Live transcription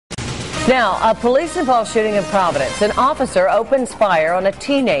Now, a police-involved shooting in Providence. An officer opens fire on a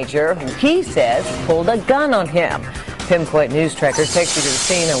teenager who he says pulled a gun on him. Pinpoint News Tracker takes you to the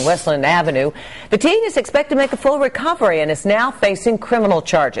scene on Westland Avenue. The teen is expected to make a full recovery and is now facing criminal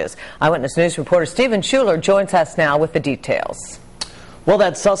charges. Eyewitness News reporter Stephen Schuler joins us now with the details. Well,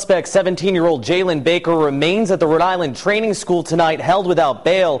 that suspect, 17-year-old Jalen Baker, remains at the Rhode Island training school tonight, held without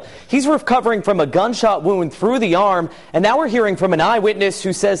bail. He's recovering from a gunshot wound through the arm, and now we're hearing from an eyewitness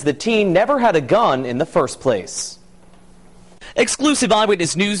who says the teen never had a gun in the first place. Exclusive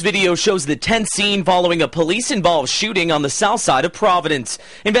Eyewitness News video shows the tense scene following a police-involved shooting on the south side of Providence.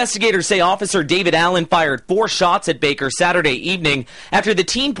 Investigators say Officer David Allen fired 4 shots at Baker Saturday evening after the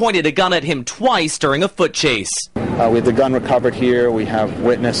teen pointed a gun at him twice during a foot chase. We have the gun recovered here. We have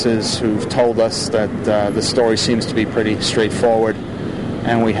witnesses who've told us that the story seems to be pretty straightforward,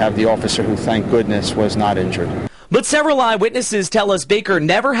 and we have the officer who, thank goodness, was not injured. But several eyewitnesses tell us Baker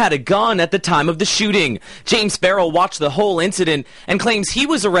never had a gun at the time of the shooting. James Farrell watched the whole incident and claims he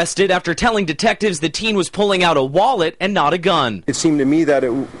was arrested after telling detectives the teen was pulling out a wallet and not a gun. It seemed to me that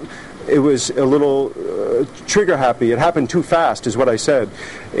it was a little trigger happy. It happened too fast, is what I said.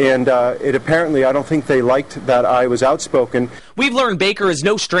 And it apparently, I don't think they liked that I was outspoken. We've learned Baker is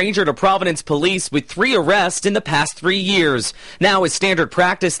no stranger to Providence police with 3 arrests in the past 3 years. Now, as standard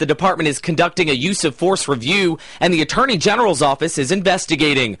practice, the department is conducting a use of force review, and the Attorney General's office is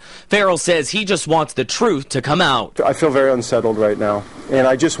investigating. Farrell says he just wants the truth to come out. I feel very unsettled right now, and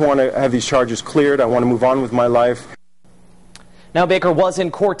I just want to have these charges cleared. I want to move on with my life. Now, Baker was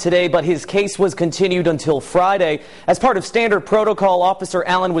in court today, but his case was continued until Friday. As part of standard protocol, Officer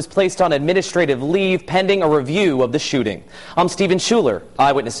Allen was placed on administrative leave pending a review of the shooting. I'm Stephen Schuler,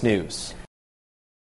 Eyewitness News.